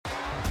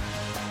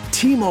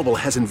T-Mobile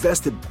has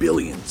invested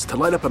billions to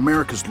light up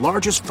America's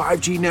largest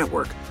 5G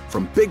network,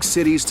 from big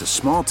cities to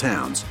small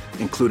towns,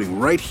 including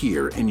right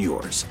here in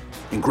yours.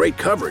 And great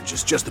coverage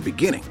is just the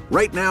beginning.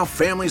 Right now,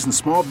 families and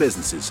small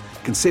businesses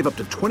can save up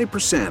to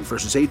 20%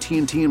 versus AT&T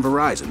and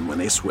Verizon when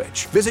they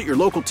switch. Visit your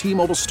local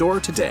T-Mobile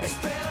store today.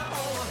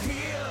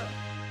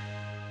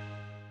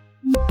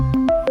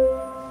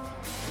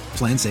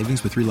 Plan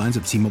savings with 3 lines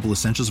of T-Mobile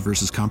Essentials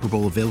versus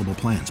comparable available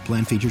plans.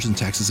 Plan features and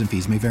taxes and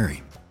fees may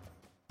vary.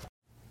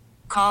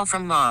 Call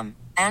from mom.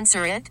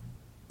 Answer it.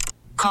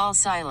 Call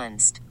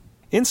silenced.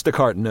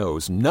 Instacart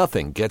knows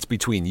nothing gets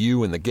between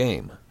you and the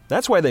game.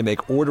 That's why they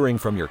make ordering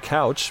from your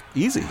couch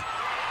easy.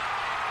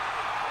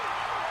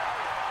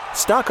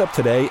 Stock up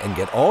today and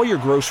get all your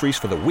groceries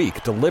for the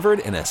week delivered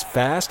in as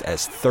fast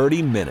as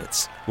 30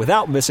 minutes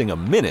without missing a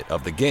minute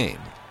of the game.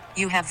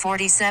 You have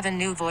 47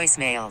 new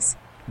voicemails.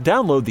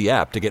 Download the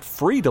app to get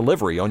free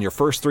delivery on your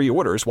first 3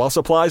 orders while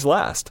supplies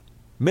last.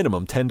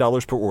 Minimum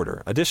 $10 per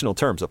order. Additional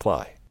terms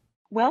apply.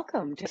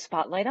 Welcome to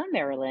Spotlight on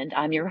Maryland.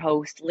 I'm your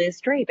host, Liz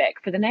Drabeck.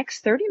 For the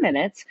next 30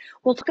 minutes,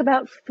 we'll talk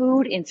about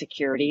food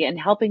insecurity and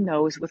helping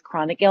those with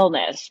chronic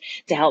illness.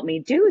 To help me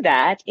do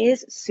that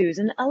is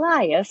Susan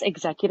Elias,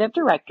 Executive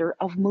Director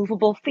of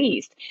Moveable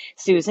Feast.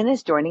 Susan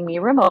is joining me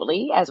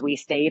remotely as we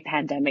stay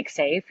pandemic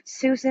safe.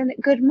 Susan,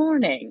 good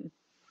morning.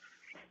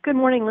 Good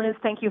morning, Liz.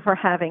 Thank you for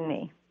having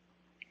me.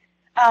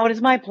 Oh, it is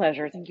my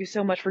pleasure. Thank you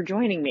so much for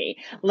joining me.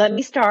 Let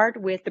me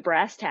start with the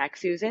brass tacks,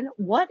 Susan.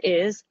 What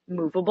is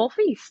Moveable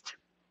Feast?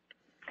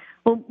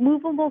 Well,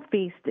 Moveable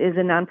Feast is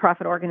a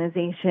nonprofit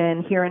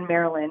organization here in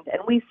Maryland,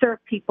 and we serve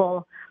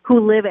people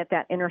who live at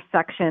that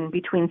intersection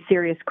between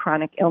serious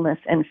chronic illness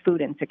and food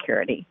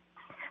insecurity.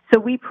 So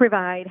we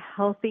provide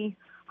healthy,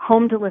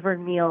 home-delivered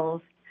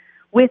meals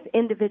with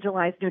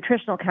individualized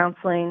nutritional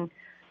counseling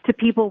to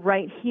people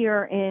right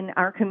here in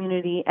our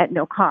community at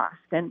no cost.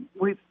 And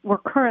we're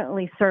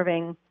currently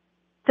serving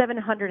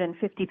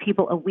 750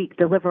 people a week,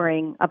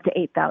 delivering up to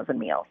 8,000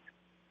 meals.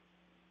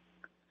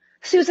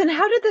 Susan,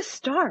 how did this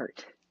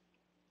start?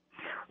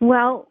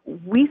 Well,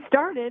 we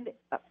started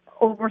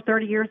over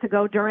 30 years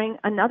ago during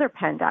another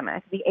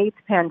pandemic, the AIDS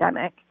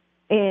pandemic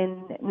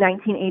in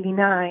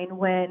 1989,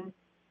 when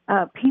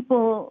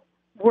people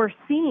were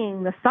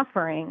seeing the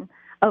suffering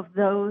of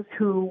those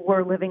who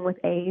were living with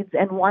AIDS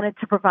and wanted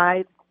to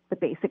provide the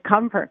basic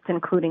comforts,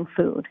 including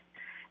food.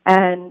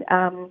 And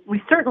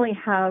we certainly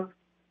have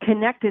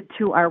connected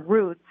to our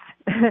roots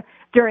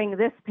during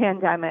this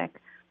pandemic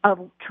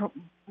of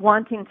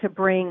wanting to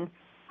bring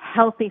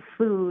healthy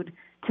food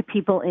to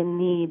people in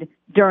need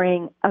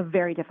during a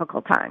very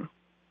difficult time.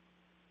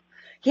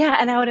 Yeah,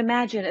 and I would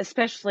imagine,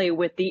 especially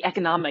with the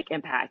economic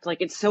impact,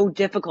 like it's so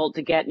difficult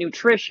to get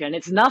nutrition.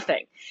 It's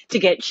nothing to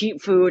get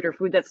cheap food or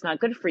food that's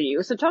not good for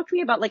you. So talk to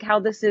me about like how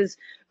this has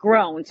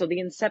grown. So the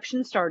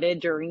inception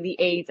started during the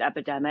AIDS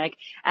epidemic,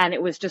 and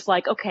it was just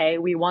like, okay,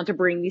 we want to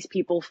bring these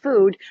people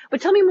food. But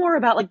tell me more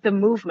about like the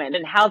movement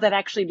and how that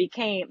actually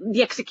became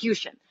the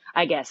execution,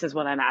 I guess, is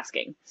what I'm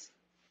asking.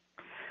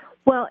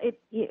 Well,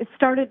 it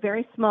started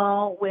very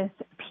small with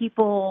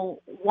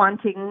people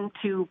wanting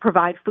to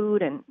provide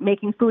food and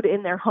making food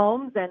in their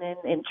homes and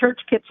in church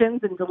kitchens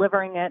and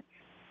delivering it.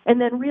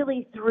 And then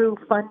really through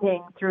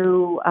funding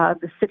through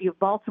the city of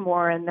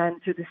Baltimore and then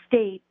through the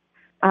state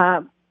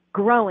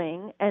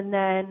growing. And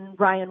then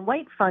Ryan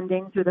White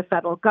funding through the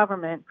federal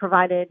government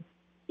provided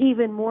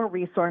even more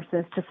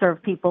resources to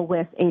serve people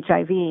with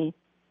HIV.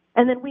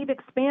 And then we've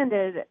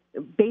expanded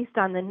based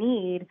on the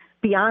need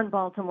beyond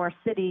Baltimore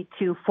City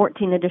to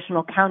 14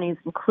 additional counties,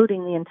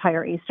 including the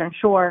entire Eastern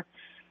Shore,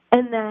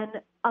 and then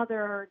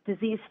other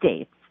disease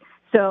states.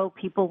 So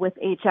people with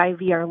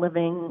HIV are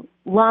living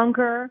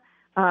longer,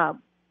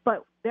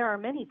 but there are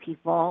many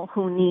people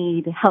who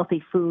need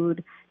healthy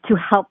food to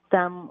help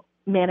them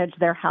manage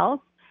their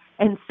health.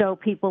 And so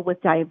people with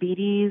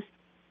diabetes,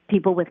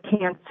 people with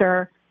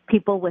cancer,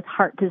 people with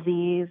heart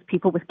disease,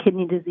 people with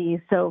kidney disease.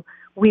 So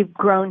we've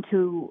grown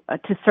to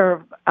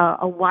serve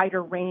a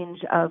wider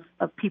range of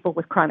people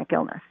with chronic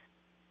illness.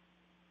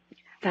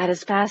 That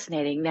is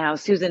fascinating. Now,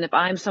 Susan, if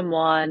I'm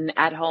someone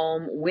at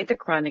home with a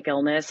chronic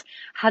illness,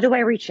 how do I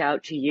reach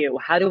out to you?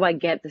 How do I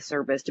get the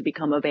service to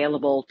become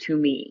available to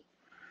me?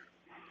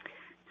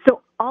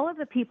 So all of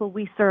the people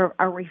we serve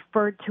are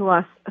referred to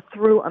us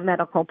through a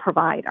medical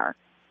provider,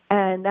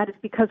 and that is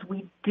because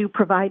we do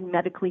provide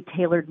medically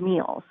tailored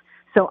meals.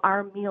 So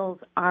our meals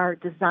are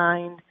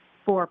designed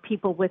for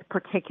people with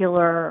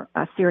particular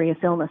serious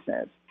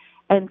illnesses.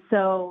 And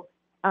so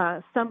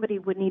somebody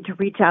would need to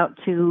reach out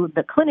to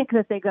the clinic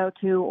that they go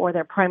to or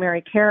their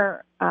primary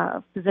care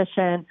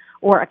physician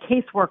or a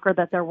caseworker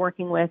that they're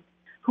working with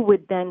who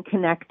would then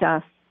connect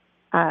us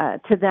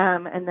to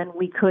them, and then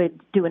we could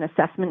do an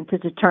assessment to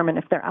determine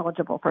if they're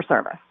eligible for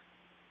service.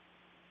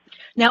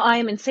 Now, I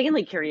am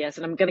insanely curious,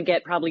 and I'm going to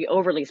get probably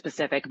overly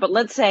specific, but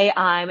let's say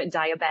I'm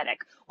diabetic.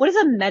 What does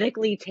a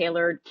medically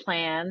tailored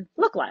plan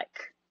look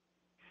like?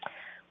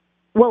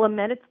 Well,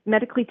 a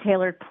medically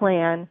tailored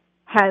plan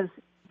has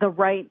the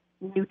right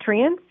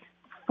nutrients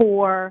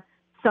for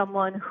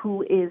someone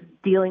who is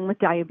dealing with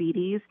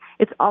diabetes,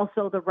 it's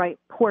also the right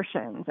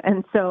portions.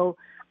 And so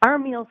our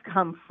meals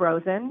come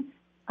frozen.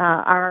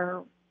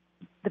 The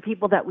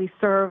people that we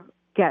serve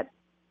get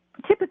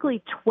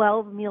typically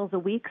 12 meals a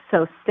week,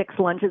 so 6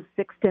 lunches,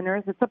 6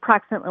 dinners. It's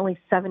approximately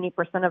 70%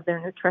 of their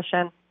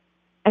nutrition.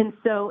 And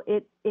so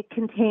it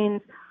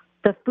contains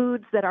the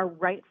foods that are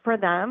right for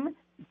them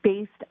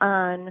based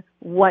on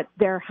what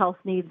their health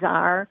needs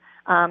are.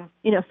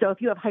 So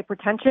if you have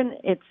hypertension,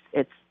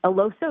 it's a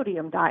low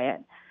sodium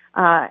diet,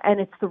 and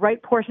it's the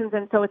right portions.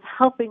 And so it's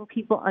helping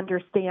people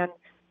understand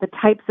the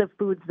types of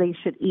foods they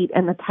should eat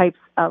and the types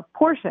of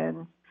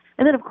portions.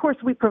 And then, of course,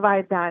 we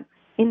provide that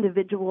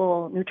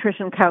individual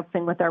nutrition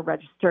counseling with our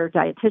registered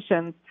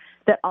dietitians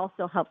that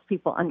also helps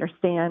people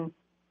understand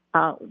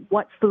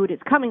what food is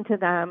coming to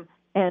them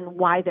and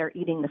why they're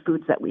eating the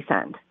foods that we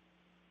send.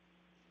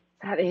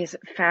 That is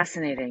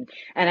fascinating.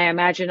 And I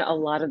imagine a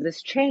lot of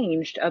this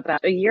changed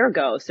about a year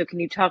ago. So can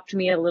you talk to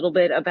me a little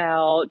bit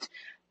about,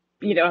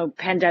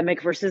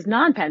 pandemic versus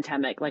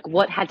non-pandemic? Like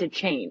what had to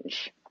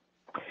change?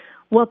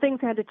 Well, things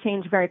had to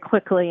change very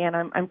quickly. And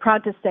I'm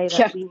proud to say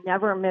that we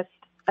never missed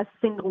a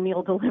single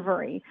meal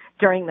delivery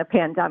during the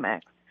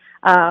pandemic.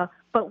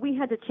 But we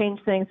had to change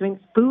things. I mean,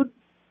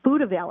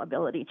 food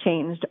availability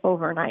changed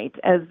overnight.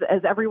 As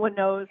everyone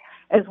knows,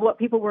 as what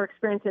people were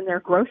experiencing in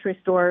their grocery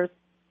stores,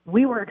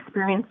 we were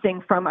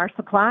experiencing from our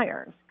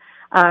suppliers.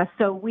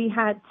 So we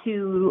had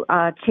to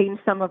change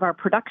some of our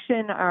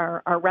production,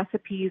 our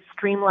recipes,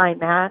 streamline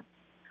that.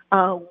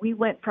 We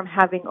went from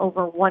having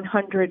over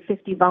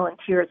 150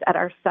 volunteers at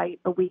our site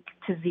a week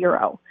to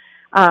 0.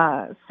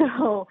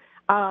 So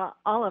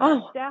all of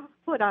our staff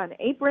put on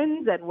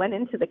aprons and went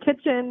into the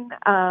kitchen.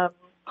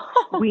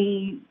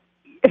 We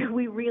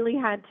really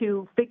had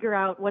to figure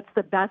out what's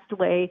the best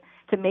way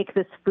to make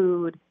this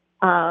food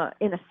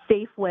in a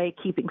safe way,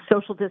 keeping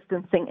social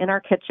distancing in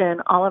our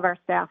kitchen, all of our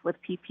staff with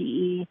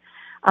PPE,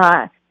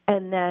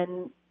 and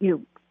then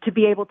to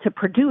be able to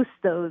produce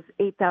those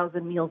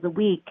 8,000 meals a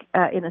week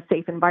in a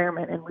safe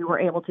environment, and we were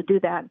able to do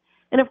that.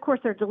 And of course,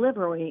 our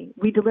delivery,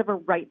 we deliver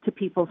right to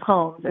people's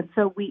homes, and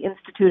so we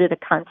instituted a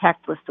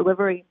contactless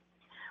delivery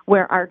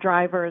where our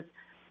drivers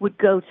would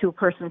go to a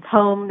person's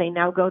home. They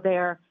now go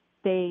there,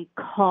 they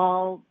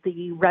call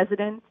the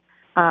resident,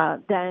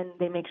 then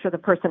they make sure the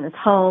person is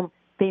home.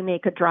 They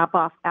make a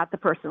drop-off at the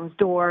person's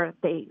door.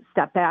 They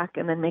step back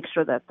and then make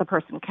sure that the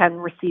person can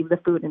receive the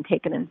food and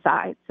take it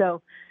inside.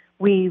 So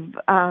we've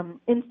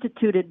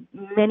instituted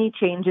many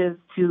changes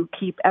to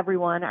keep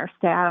everyone, our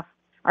staff,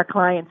 our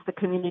clients, the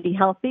community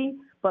healthy,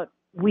 but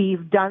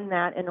we've done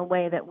that in a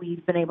way that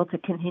we've been able to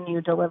continue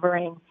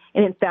delivering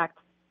and, in fact,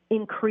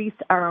 increase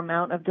our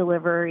amount of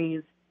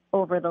deliveries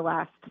over the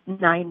last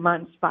 9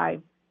 months by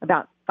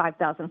about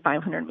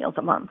 5,500 meals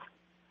a month.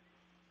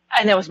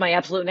 And that was my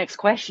absolute next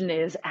question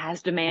is,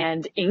 has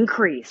demand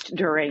increased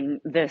during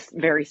this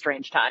very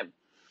strange time?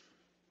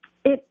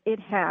 It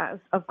has.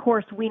 Of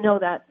course, we know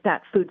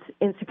that food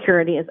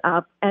insecurity is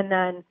up. And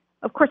then,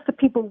 of course, the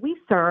people we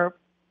serve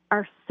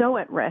are so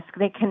at risk.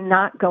 They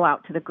cannot go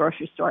out to the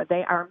grocery store.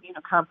 They are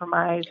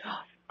immunocompromised.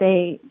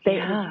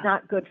 It's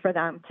not good for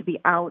them to be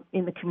out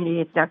in the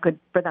community. It's not good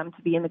for them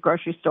to be in the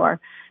grocery store.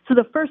 So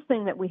the first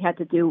thing that we had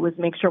to do was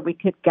make sure we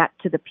could get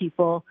to the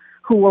people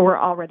who were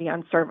already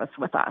on service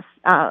with us.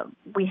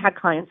 We had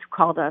clients who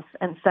called us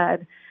and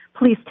said,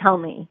 please tell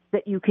me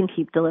that you can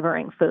keep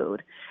delivering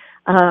food.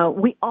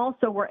 We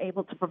also were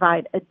able to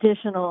provide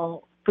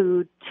additional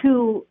food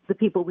to the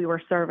people we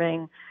were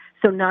serving,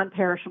 so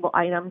non-perishable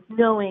items,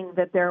 knowing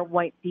that there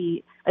might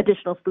be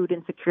additional food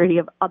insecurity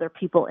of other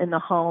people in the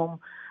home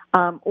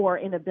or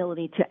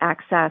inability to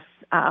access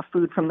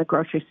food from the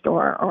grocery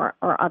store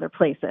or other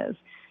places.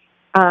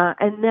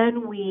 And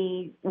then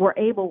we were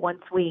able,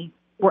 once we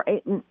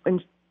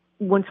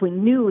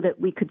knew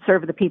that we could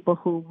serve the people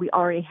who we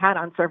already had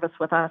on service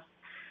with us,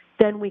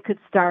 then we could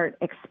start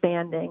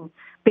expanding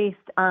based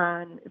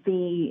on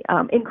the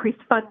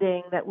increased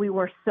funding that we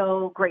were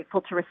so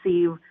grateful to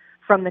receive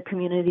from the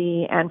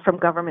community and from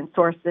government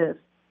sources,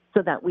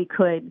 so that we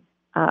could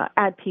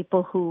add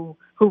people who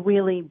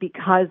really,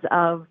 because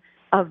of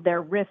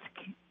their risk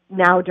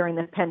now during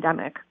the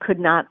pandemic, could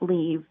not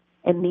leave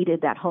and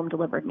needed that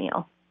home-delivered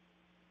meal.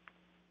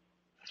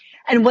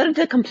 And what did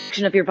the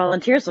complexion of your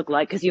volunteers look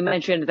like? Because you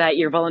mentioned that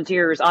your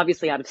volunteers,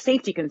 obviously out of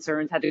safety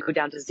concerns, had to go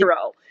down to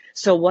 0.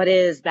 So what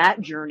is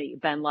that journey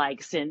been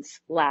like since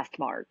last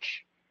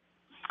March?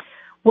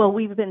 Well,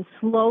 we've been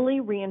slowly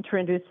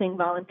reintroducing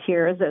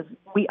volunteers as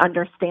we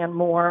understand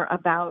more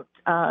about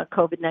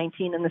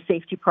COVID-19 and the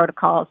safety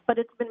protocols, but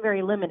it's been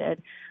very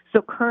limited.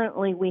 So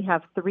currently we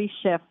have 3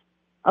 shifts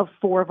of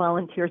 4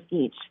 volunteers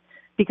each,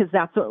 because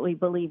that's what we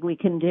believe we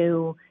can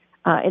do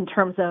in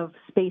terms of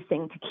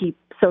spacing to keep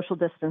social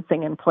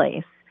distancing in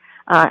place.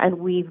 And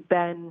we've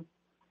been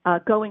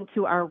going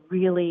to our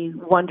really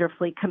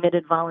wonderfully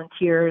committed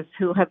volunteers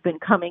who have been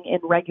coming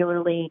in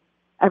regularly.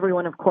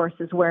 Everyone, of course,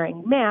 is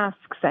wearing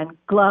masks and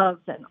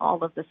gloves and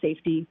all of the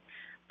safety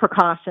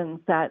precautions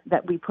that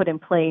we put in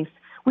place.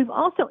 We've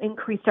also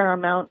increased our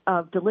amount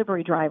of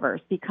delivery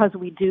drivers because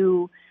we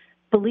do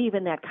believe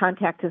in that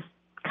contactless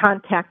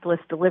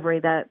delivery,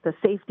 that the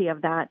safety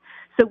of that.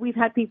 So we've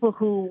had people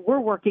who were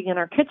working in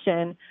our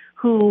kitchen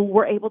who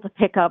were able to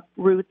pick up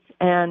routes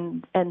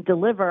and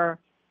deliver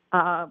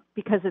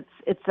because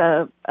it's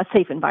a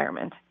safe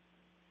environment.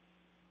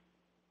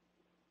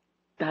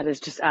 That is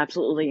just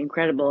absolutely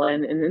incredible.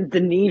 And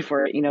the need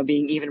for it,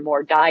 being even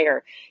more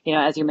dire,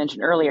 as you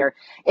mentioned earlier.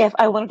 If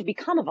I wanted to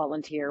become a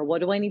volunteer,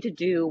 what do I need to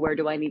do? Where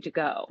do I need to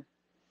go?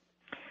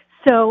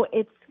 So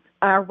it's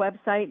our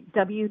website,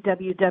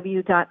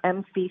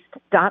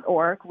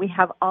 www.mfeast.org. We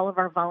have all of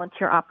our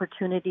volunteer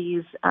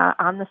opportunities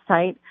on the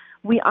site.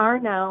 We are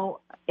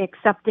now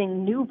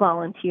accepting new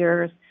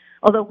volunteers,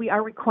 although we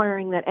are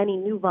requiring that any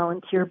new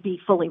volunteer be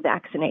fully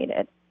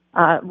vaccinated.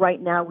 Right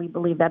now, we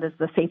believe that is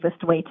the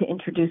safest way to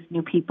introduce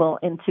new people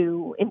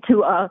into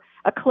a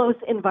close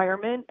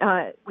environment.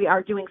 We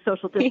are doing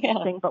social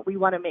distancing, but we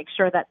want to make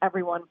sure that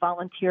everyone,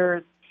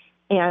 volunteers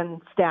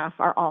and staff,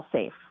 are all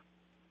safe.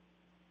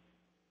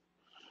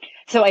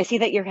 So I see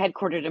that you're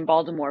headquartered in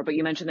Baltimore, but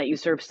you mentioned that you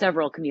serve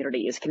several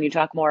communities. Can you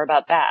talk more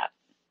about that?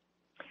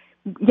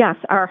 Yes,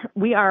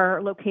 we are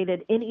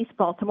located in East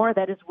Baltimore.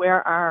 That is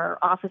where our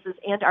offices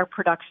and our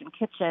production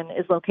kitchen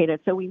is located.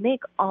 So we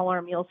make all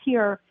our meals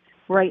here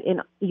right in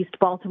East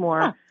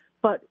Baltimore,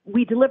 but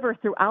we deliver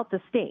throughout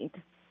the state.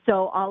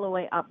 So all the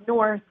way up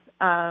north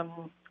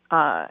and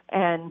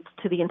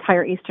to the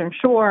entire Eastern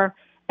Shore,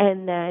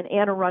 and then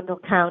Anne Arundel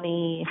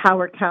County,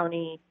 Howard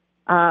County.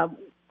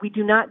 We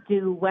do not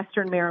do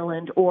Western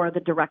Maryland or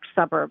the direct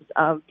suburbs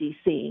of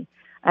D.C.,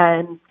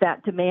 and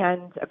that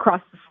demand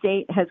across the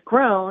state has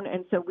grown,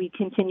 and so we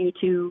continue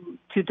to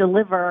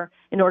deliver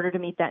in order to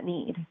meet that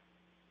need.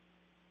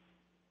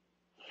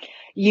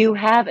 You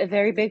have a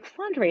very big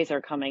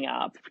fundraiser coming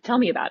up. Tell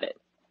me about it.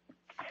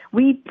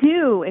 We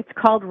do. It's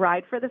called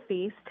Ride for the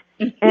Feast.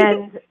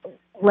 And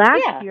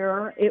last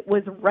year, it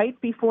was right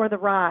before the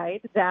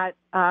ride that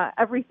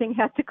everything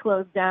had to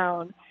close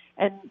down.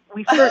 And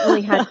we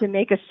certainly had to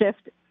make a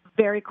shift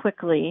very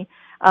quickly.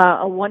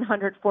 A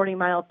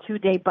 140-mile,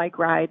 2-day bike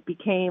ride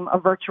became a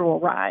virtual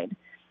ride.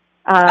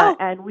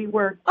 And we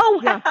were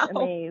just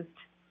amazed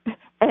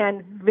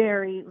and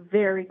very,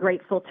 very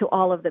grateful to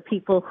all of the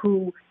people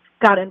who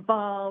got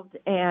involved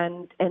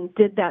and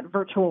did that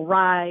virtual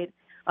ride,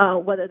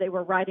 whether they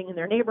were riding in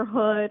their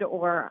neighborhood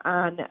or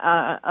on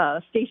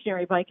a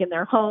stationary bike in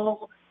their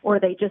home, or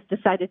they just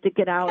decided to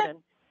get out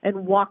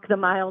and walk the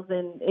miles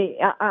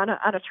on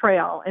a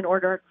trail in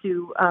order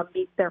to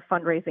meet their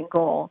fundraising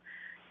goal.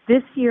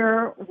 This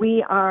year,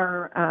 we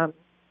are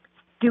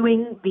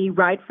doing the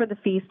Ride for the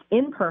Feast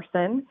in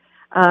person,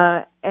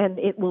 and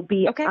it will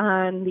be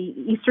on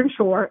the Eastern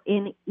Shore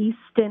in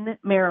Easton,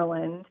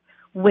 Maryland,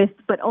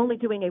 but only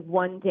doing a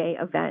one-day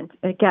event,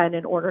 again,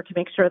 in order to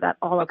make sure that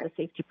all of the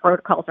safety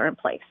protocols are in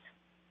place.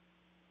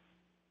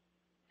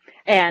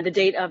 And the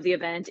date of the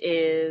event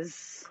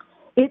is?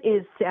 It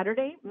is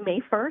Saturday,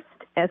 May 1st,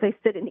 as I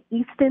said, in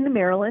Easton,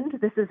 Maryland.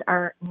 This is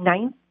our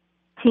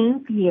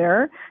 19th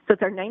year, so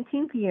it's our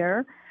 19th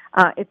year.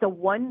 It's a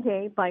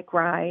one-day bike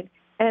ride,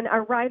 and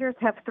our riders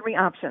have three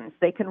options.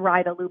 They can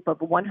ride a loop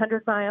of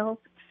 100 miles,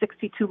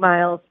 62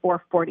 miles,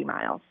 or 40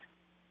 miles.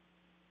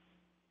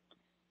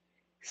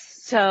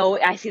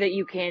 So I see that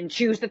you can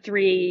choose the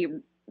three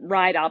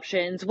ride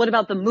options. What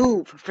about the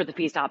Move for the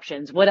Feast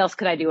options? What else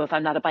could I do if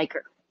I'm not a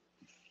biker?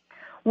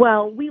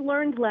 Well, we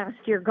learned last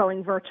year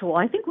going virtual.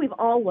 I think we've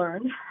all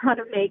learned how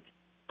to make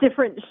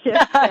different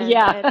shifts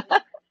and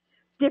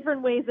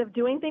different ways of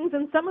doing things,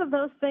 and some of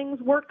those things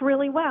worked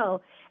really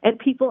well, and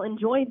people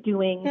enjoyed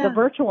doing the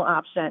virtual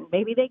option.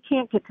 Maybe they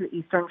can't get to the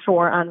Eastern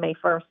Shore on May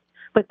 1st,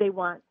 but they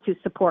want to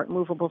support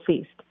Moveable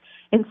Feast.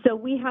 And so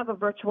we have a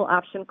virtual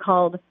option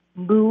called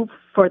Move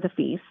for the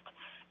Feast,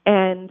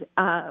 and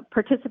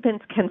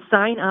participants can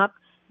sign up.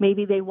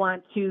 Maybe they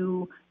want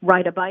to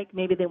ride a bike,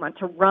 maybe they want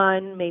to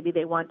run, maybe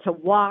they want to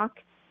walk,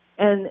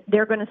 and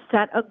they're going to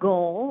set a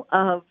goal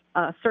of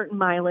a certain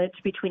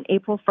mileage between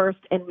April 1st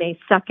and May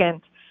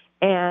 2nd,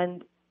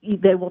 and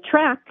they will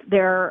track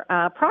their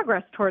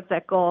progress towards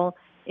that goal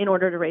in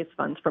order to raise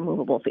funds for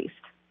Moveable Feast.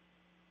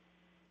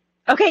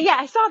 Okay, yeah,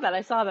 I saw that.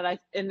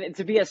 And it's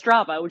via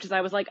Strava, which is,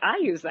 I was like, I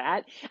use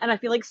that. And I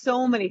feel like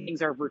so many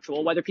things are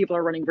virtual, whether people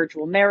are running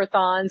virtual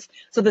marathons.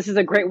 So this is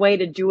a great way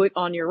to do it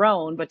on your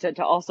own, but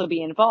to also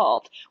be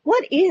involved.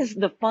 What is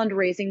the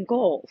fundraising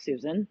goal,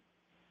 Susan?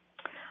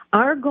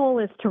 Our goal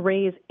is to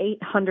raise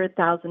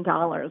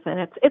 $800,000, and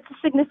it's a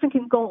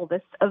significant goal.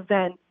 This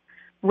event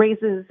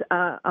raises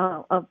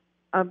a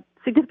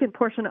significant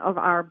portion of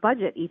our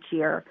budget each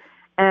year.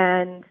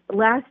 And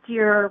last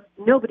year,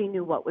 nobody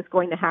knew what was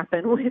going to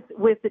happen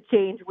with the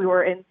change. We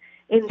were in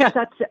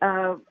such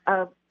a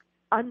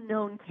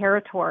unknown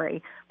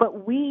territory.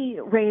 But we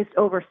raised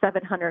over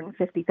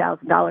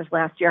 $750,000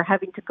 last year,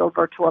 having to go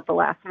virtual at the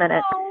last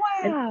minute. Oh,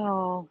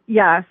 wow. And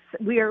yes,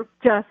 we are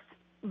just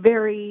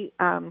very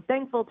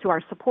thankful to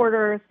our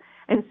supporters.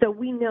 And so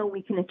we know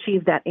we can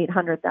achieve that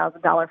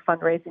 $800,000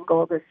 fundraising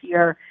goal this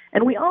year.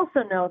 And we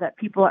also know that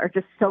people are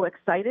just so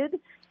excited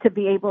to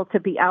be able to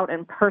be out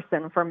in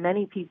person. For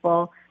many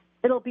people,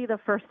 it'll be the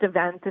first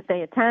event that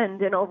they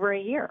attend in over a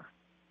year.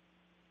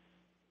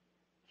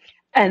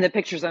 And the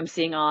pictures I'm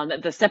seeing on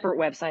the separate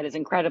website is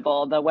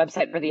incredible. The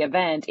website for the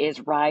event is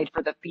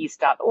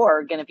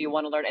rideforthefeast.org. And if you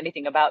want to learn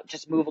anything about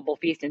just Movable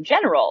Feast in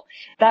general,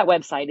 that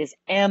website is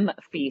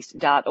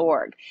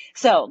mfeast.org.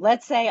 So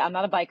let's say I'm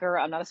not a biker,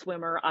 I'm not a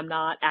swimmer, I'm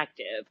not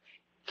active.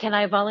 Can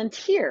I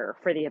volunteer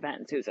for the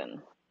event,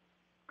 Susan?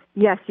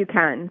 Yes, you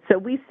can. So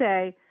we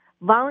say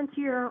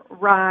volunteer,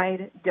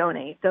 ride,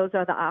 donate. Those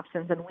are the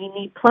options. And we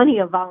need plenty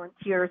of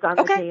volunteers on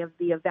the day of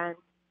the event.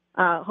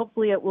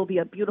 Hopefully it will be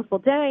a beautiful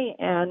day,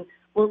 and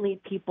we'll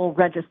need people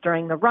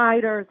registering the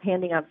riders,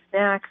 handing out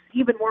snacks,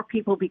 even more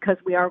people because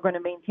we are going to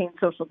maintain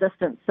social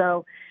distance.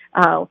 So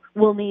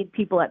we'll need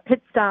people at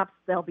pit stops.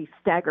 There'll be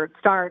staggered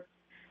starts.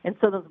 And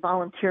so those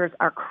volunteers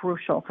are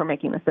crucial for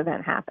making this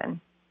event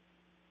happen.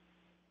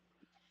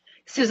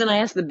 Susan, I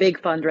asked the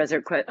big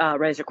fundraiser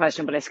raiser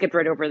question, but I skipped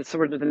right over the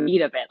sort of the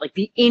meat of it, like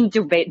the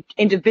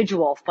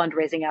individual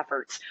fundraising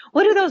efforts.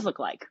 What do those look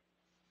like?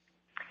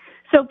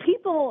 So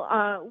people,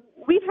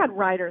 we've had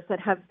riders that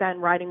have been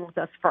riding with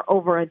us for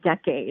over a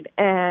decade,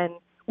 and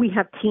we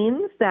have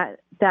teams that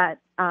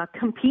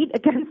compete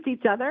against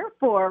each other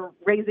for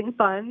raising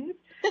funds,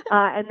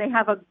 and they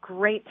have a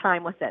great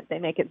time with it. They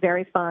make it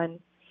very fun.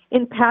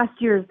 In past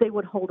years, they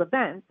would hold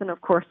events, and of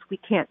course, we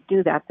can't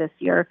do that this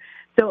year.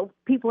 So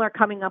people are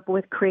coming up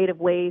with creative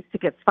ways to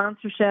get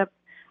sponsorship.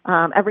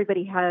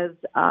 Everybody has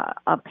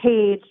a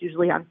page,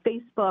 usually on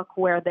Facebook,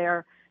 where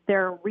they're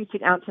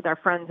reaching out to their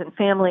friends and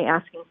family,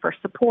 asking for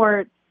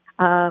support.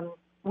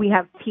 We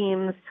have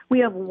teams. We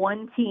have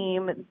one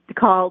team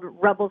called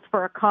Rebels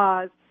for a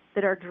Cause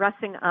that are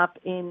dressing up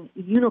in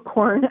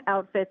unicorn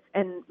outfits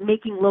and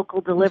making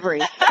local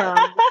deliveries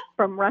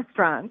from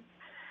restaurants.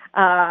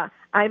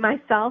 I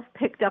myself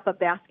picked up a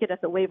basket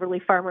at the Waverly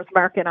Farmers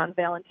Market on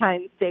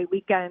Valentine's Day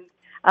weekend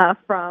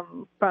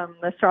from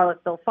the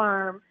Charlottesville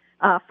farm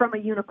from a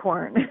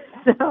unicorn.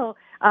 So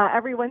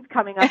everyone's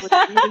coming up with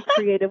really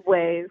creative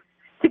ways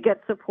to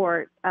get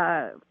support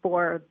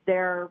for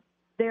their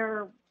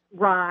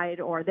ride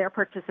or their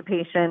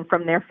participation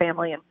from their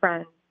family and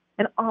friends.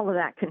 And all of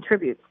that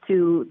contributes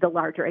to the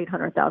larger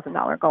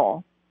 $800,000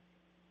 goal.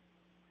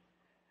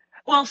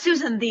 Well,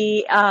 Susan,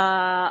 the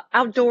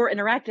outdoor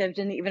interactive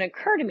didn't even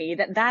occur to me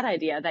that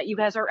idea that you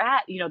guys are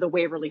at, the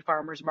Waverly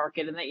Farmers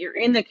Market and that you're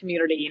in the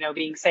community,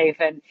 being safe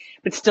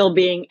but still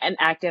being an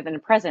active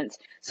and present.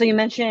 So you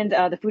mentioned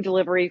the food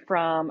delivery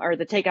or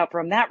the takeout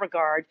from that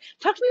regard.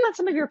 Talk to me about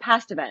some of your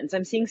past events.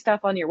 I'm seeing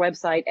stuff on your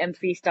website,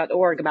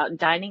 mfeast.org, about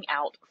dining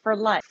out for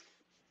life.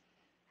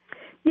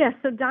 Yes,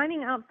 so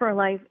Dining Out for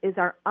Life is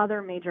our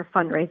other major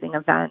fundraising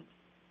event.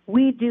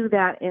 We do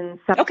that in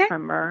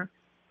September. Okay.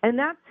 And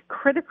that's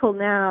critical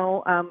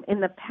now.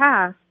 In the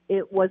past,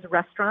 it was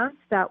restaurants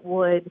that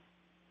would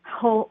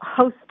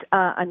host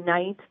a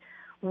night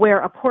where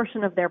a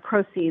portion of their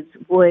proceeds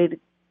would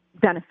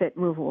benefit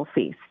Moveable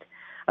Feast.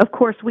 Of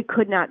course, we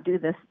could not do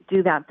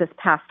that this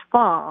past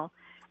fall.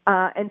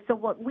 And so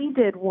what we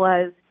did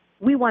was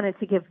we wanted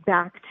to give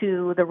back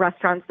to the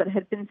restaurants that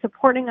had been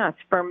supporting us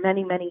for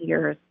many, many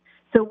years.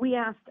 So we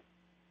asked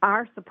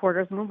our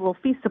supporters, Moveable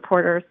Feast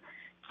supporters,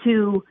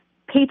 to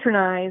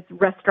patronize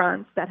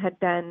restaurants that had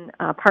been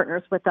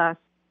partners with us,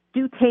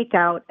 do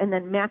takeout, and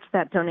then match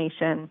that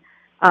donation,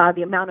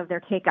 the amount of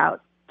their takeout,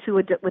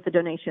 with a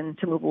donation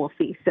to Moveable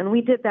Feast. And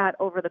we did that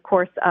over the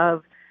course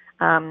of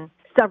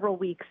several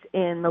weeks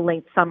in the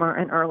late summer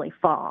and early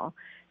fall.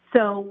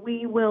 So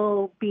we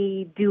will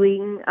be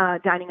doing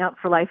Dining Out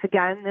for Life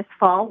again this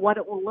fall. What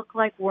it will look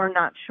like, we're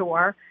not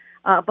sure.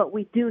 But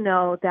we do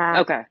know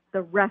that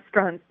the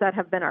restaurants that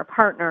have been our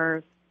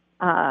partners,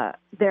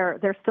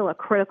 they're still a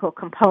critical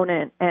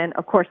component, and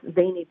of course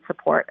they need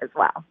support as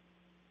well.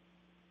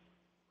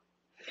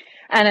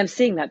 And I'm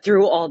seeing that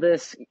through all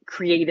this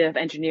creative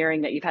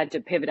engineering that you've had to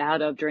pivot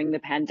out of during the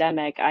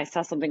pandemic. I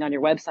saw something on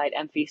your website,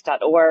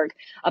 mfeast.org,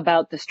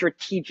 about the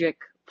strategic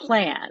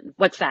plan.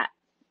 What's that?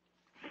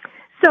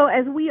 So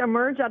as we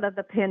emerge out of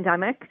the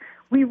pandemic,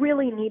 we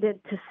really needed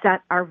to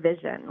set our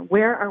vision.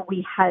 Where are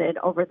we headed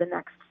over the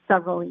next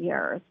several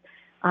years?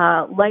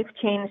 Life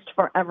changed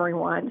for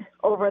everyone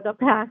over the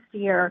past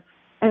year,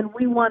 and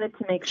we wanted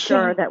to make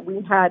sure that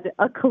we had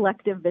a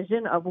collective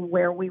vision of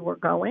where we were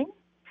going.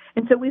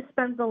 And so we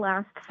spent the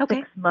last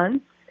 6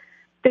 months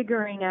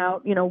figuring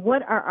out,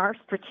 what are our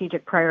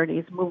strategic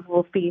priorities,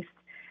 Moveable Feast,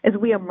 as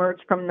we emerge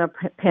from the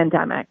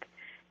pandemic.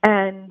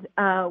 And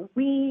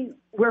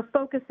we're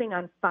focusing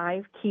on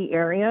 5 key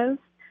areas: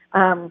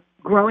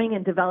 growing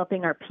and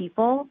developing our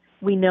people.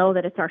 We know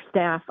that it's our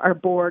staff, our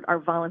board, our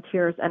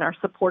volunteers, and our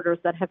supporters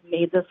that have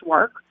made this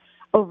work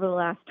over the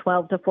last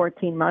 12 to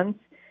 14 months.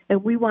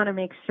 And we want to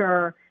make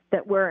sure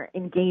that we're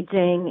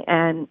engaging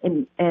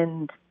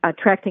and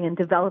attracting and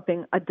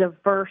developing a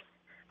diverse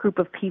group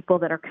of people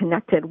that are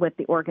connected with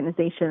the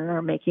organization and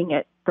are making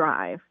it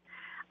thrive.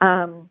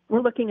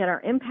 We're looking at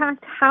our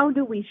impact. How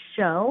do we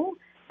show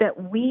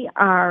that we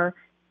are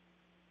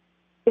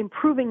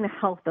improving the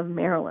health of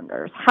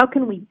Marylanders? How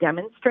can we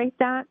demonstrate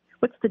that?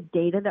 What's the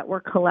data that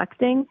we're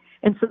collecting?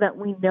 And so that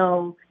we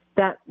know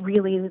that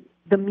really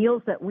the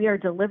meals that we are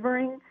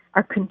delivering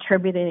are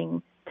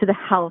contributing to the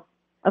health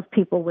of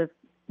people with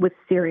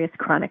serious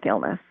chronic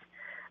illness.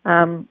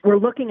 We're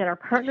looking at our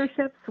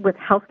partnerships with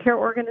healthcare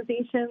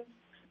organizations.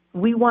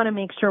 We want to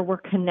make sure we're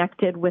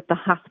connected with the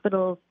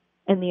hospitals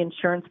and the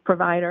insurance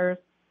providers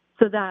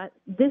so that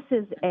this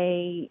is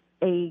a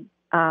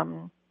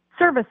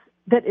service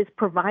that is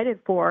provided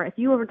for. If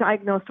you are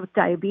diagnosed with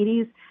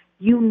diabetes,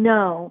 you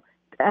know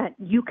that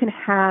you can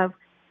have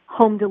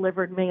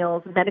home-delivered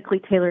meals,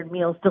 medically tailored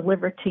meals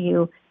delivered to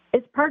you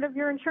as part of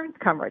your insurance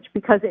coverage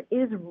because it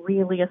is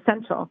really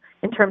essential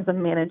in terms of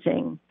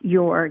managing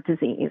your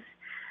disease.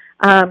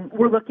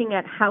 We're looking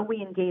at how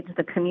we engage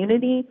the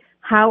community.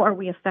 How are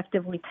we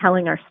effectively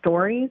telling our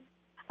stories?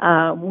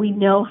 We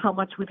know how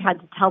much we've had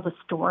to tell the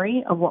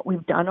story of what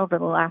we've done over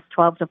the last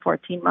 12 to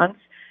 14 months,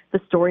 the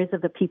stories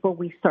of the people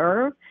we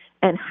serve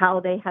and how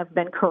they have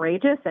been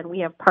courageous, and we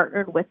have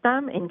partnered with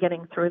them in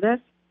getting through this.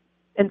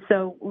 And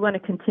so we want to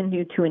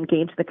continue to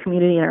engage the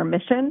community in our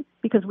mission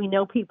because we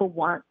know people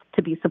want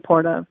to be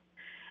supportive.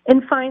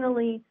 And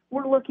finally,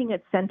 we're looking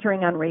at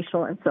centering on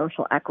racial and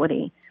social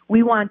equity.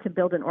 We want to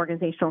build an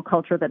organizational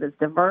culture that is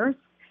diverse,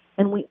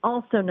 and we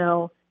also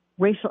know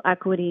racial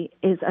equity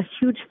is a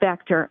huge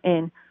factor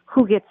in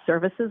who gets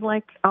services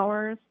like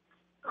ours,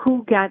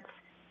 who gets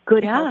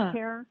good health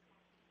care,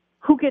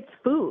 who gets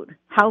food,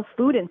 how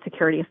food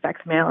insecurity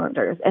affects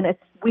Marylanders. And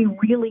we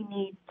really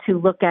need to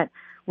look at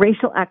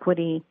racial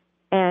equity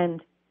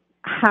and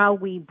how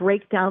we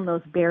break down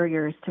those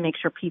barriers to make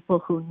sure people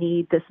who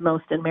need this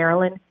most in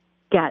Maryland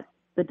get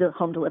the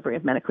home delivery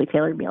of medically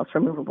tailored meals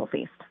from Moveable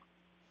Feast.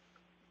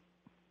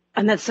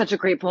 And that's such a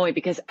great point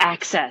because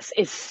access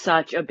is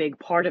such a big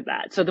part of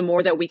that. So the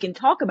more that we can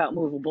talk about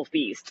Moveable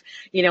Feast,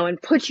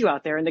 and put you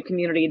out there in the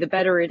community, the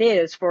better it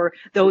is for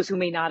those who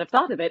may not have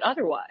thought of it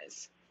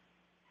otherwise.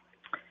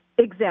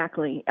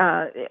 Exactly.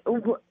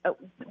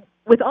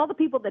 With all the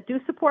people that do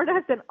support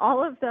us and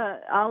all of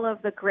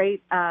the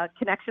great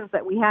connections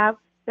that we have,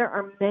 there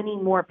are many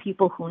more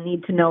people who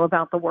need to know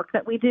about the work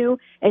that we do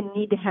and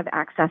need to have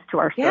access to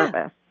our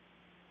service.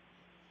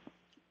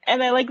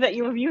 And I like that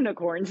you have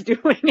unicorns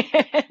doing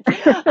it.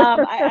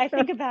 I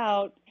think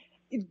about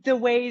the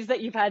ways that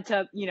you've had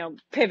to,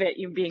 pivot,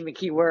 you being the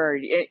key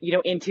word,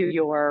 into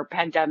your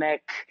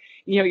pandemic,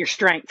 your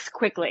strengths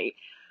quickly.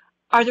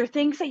 Are there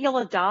things that you'll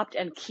adopt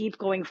and keep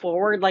going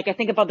forward? Like I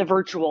think about the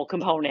virtual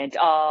component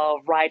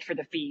of Ride for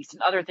the Feast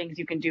and other things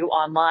you can do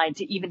online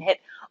to even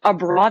hit a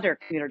broader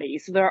community.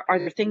 So are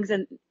there things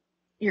that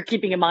you're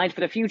keeping in mind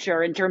for the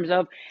future in terms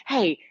of,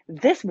 hey,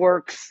 this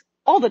works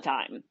all the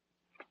time?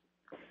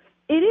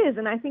 It is,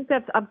 and I think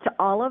that's up to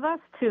all of us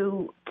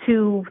to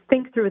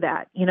think through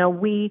that.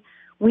 We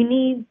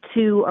need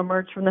to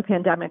emerge from the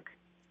pandemic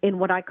in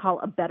what I call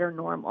a better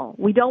normal.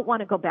 We don't want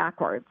to go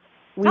backwards.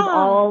 We've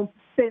all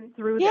been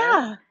through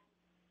this,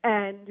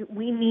 and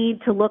we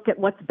need to look at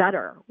what's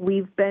better.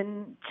 We've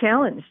been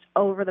challenged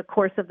over the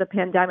course of the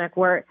pandemic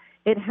where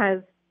it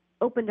has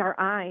opened our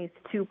eyes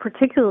to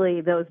particularly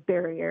those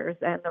barriers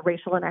and the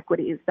racial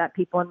inequities that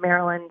people in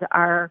Maryland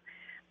are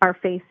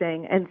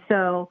facing. And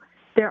so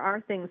there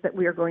are things that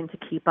we are going to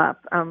keep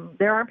up.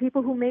 There are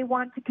people who may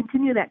want to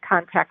continue that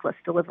contactless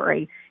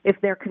delivery if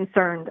they're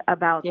concerned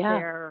about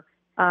their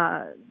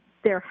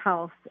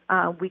health.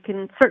 We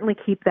can certainly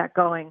keep that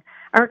going.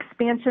 Our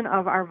expansion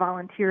of our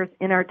volunteers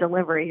in our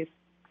deliveries,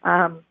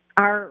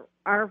 our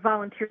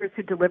volunteers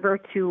who deliver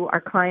to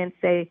our clients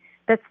say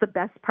that's the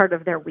best part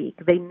of their week.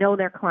 They know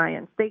their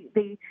clients.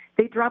 They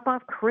drop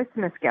off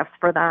Christmas gifts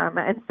for them.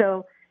 And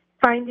so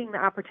finding the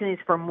opportunities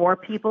for more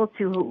people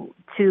to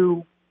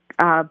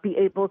be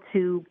able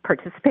to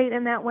participate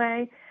in that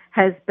way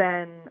has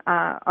been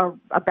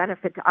a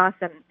benefit to us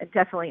and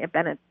definitely a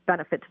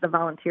benefit to the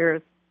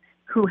volunteers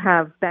who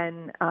have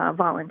been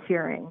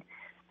volunteering.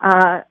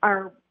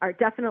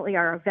 Definitely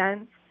our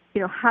events,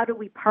 how do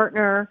we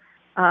partner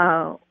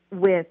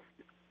with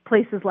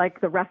places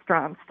like the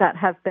restaurants that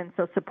have been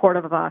so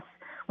supportive of us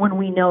when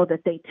we know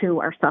that they too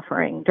are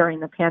suffering during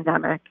the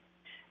pandemic?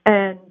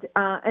 And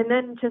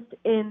then just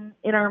in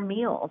our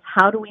meals,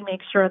 how do we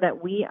make sure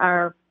that we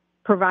are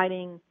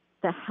providing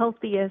the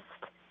healthiest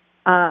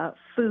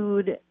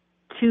food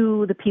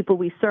to the people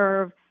we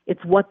serve?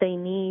 It's what they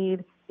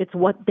need. It's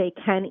what they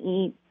can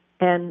eat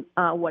and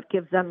what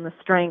gives them the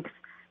strength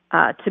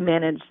to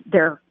manage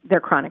their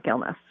chronic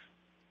illness.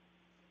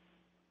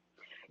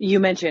 You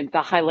mentioned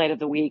the highlight of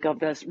the week of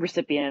the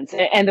recipients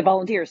and the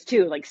volunteers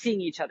too, like seeing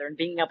each other and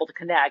being able to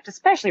connect,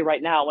 especially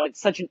right now when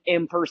it's such an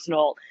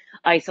impersonal,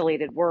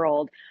 isolated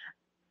world.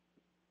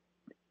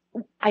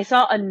 I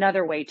saw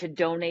another way to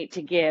donate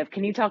to give.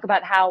 Can you talk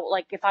about how,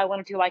 like, if I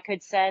wanted to, I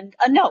could send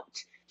a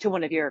note to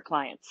one of your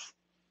clients?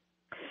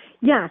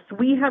 Yes,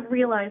 we have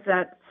realized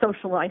that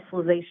social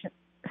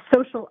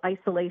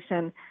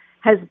isolation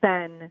has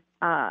been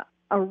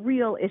a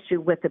real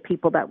issue with the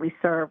people that we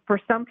serve. For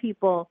some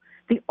people,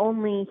 the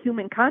only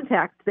human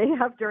contact they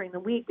have during the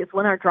week is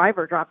when our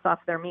driver drops off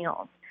their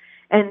meals.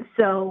 And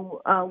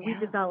so we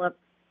developed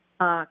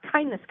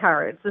kindness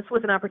cards. This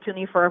was an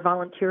opportunity for our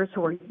volunteers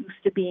who are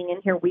used to being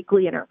in here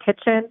weekly in our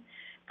kitchen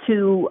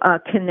to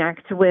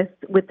connect with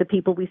the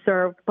people we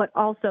serve, but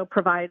also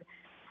provide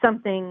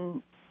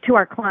something to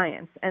our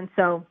clients. And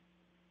so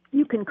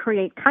you can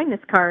create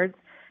kindness cards,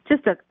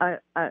 just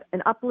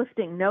an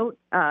uplifting note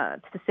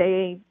to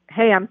say,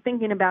 hey, I'm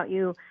thinking about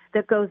you,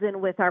 that goes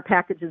in with our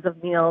packages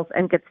of meals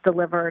and gets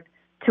delivered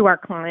to our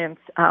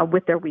clients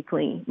with their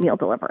weekly meal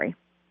delivery.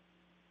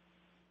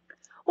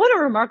 What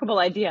a remarkable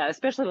idea,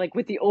 especially like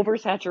with the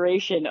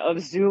oversaturation of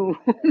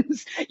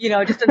Zooms,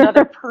 just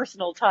another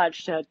personal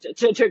touch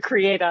to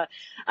create a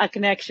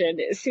connection.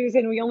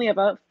 Susan, we only have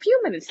a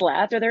few minutes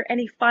left. Are there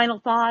any final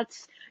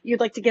thoughts you'd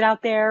like to get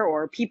out there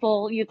or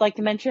people you'd like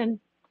to mention?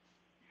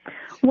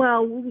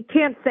 Well, we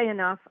can't say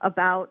enough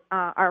about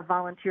our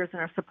volunteers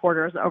and our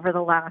supporters over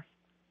the last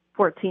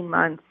 14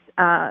 months.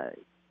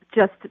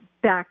 Just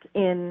back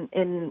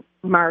in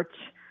March,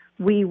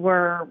 we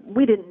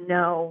didn't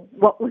know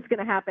what was going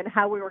to happen,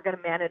 how we were going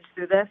to manage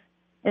through this.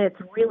 And it's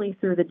really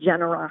through the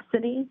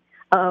generosity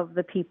of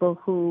the people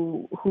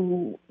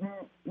who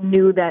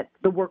knew that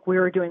the work we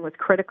were doing was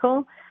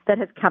critical that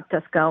has kept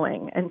us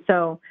going. And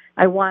so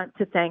I want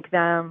to thank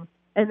them.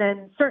 And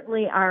then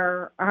certainly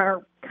our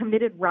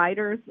committed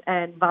riders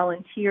and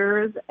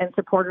volunteers and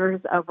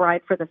supporters of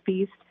Ride for the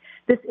Feast.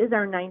 This is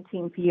our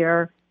 19th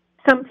year.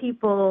 Some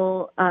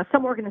people,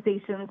 some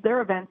organizations,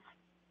 their events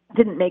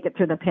didn't make it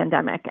through the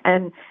pandemic,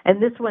 and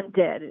this one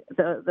did.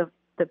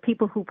 The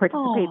people who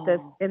participate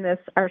in this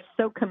are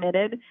so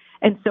committed,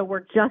 and so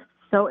we're just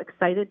so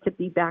excited to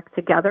be back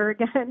together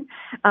again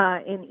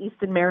in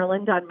Easton,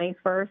 Maryland on May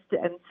 1st.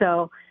 And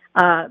so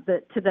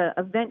to the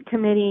event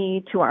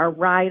committee, to our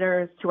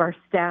riders, to our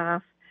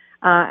staff,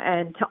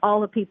 and to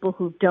all the people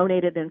who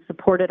donated and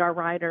supported our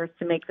riders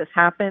to make this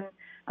happen,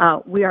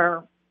 we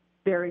are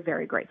very,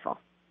 very grateful.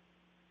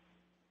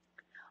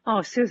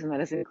 Oh, Susan,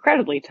 that is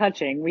incredibly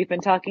touching. We've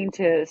been talking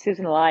to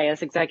Susan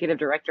Elias, Executive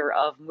Director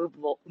of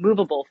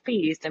Moveable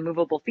Feast, and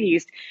Moveable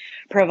Feast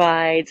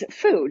provides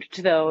food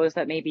to those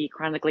that may be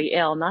chronically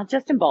ill, not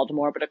just in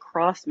Baltimore, but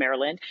across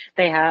Maryland.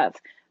 They have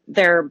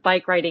their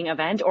bike riding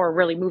event, or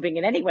really moving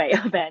in any way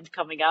event,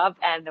 coming up.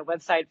 And the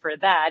website for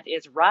that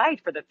is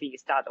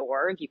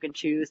rideforthefeast.org. You can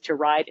choose to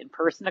ride in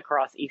person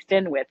across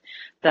Easton with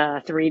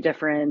the 3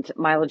 different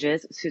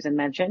mileages Susan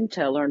mentioned.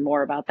 To learn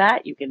more about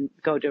that, you can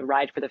go to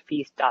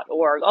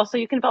rideforthefeast.org. Also,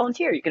 you can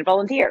volunteer. You can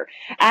volunteer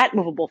at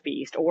Moveable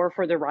Feast or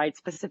for the ride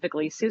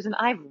specifically. Susan,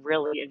 I've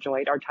really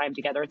enjoyed our time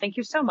together. Thank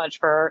you so much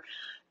for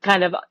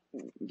kind of,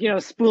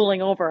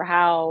 spooling over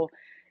how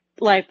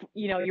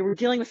you were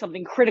dealing with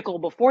something critical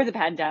before the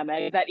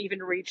pandemic that even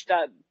reached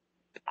a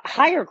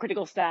higher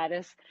critical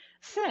status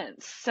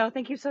since. So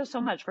thank you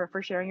so much for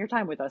sharing your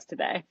time with us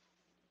today.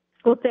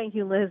 Well, thank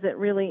you, Liz. It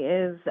really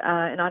is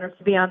an honor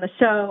to be on the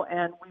show,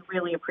 and we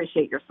really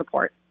appreciate your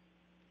support.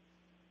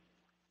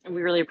 And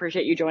we really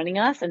appreciate you joining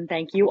us, and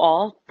thank you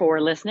all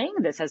for listening.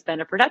 This has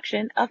been a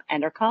production of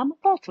Entercom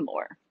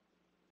Baltimore.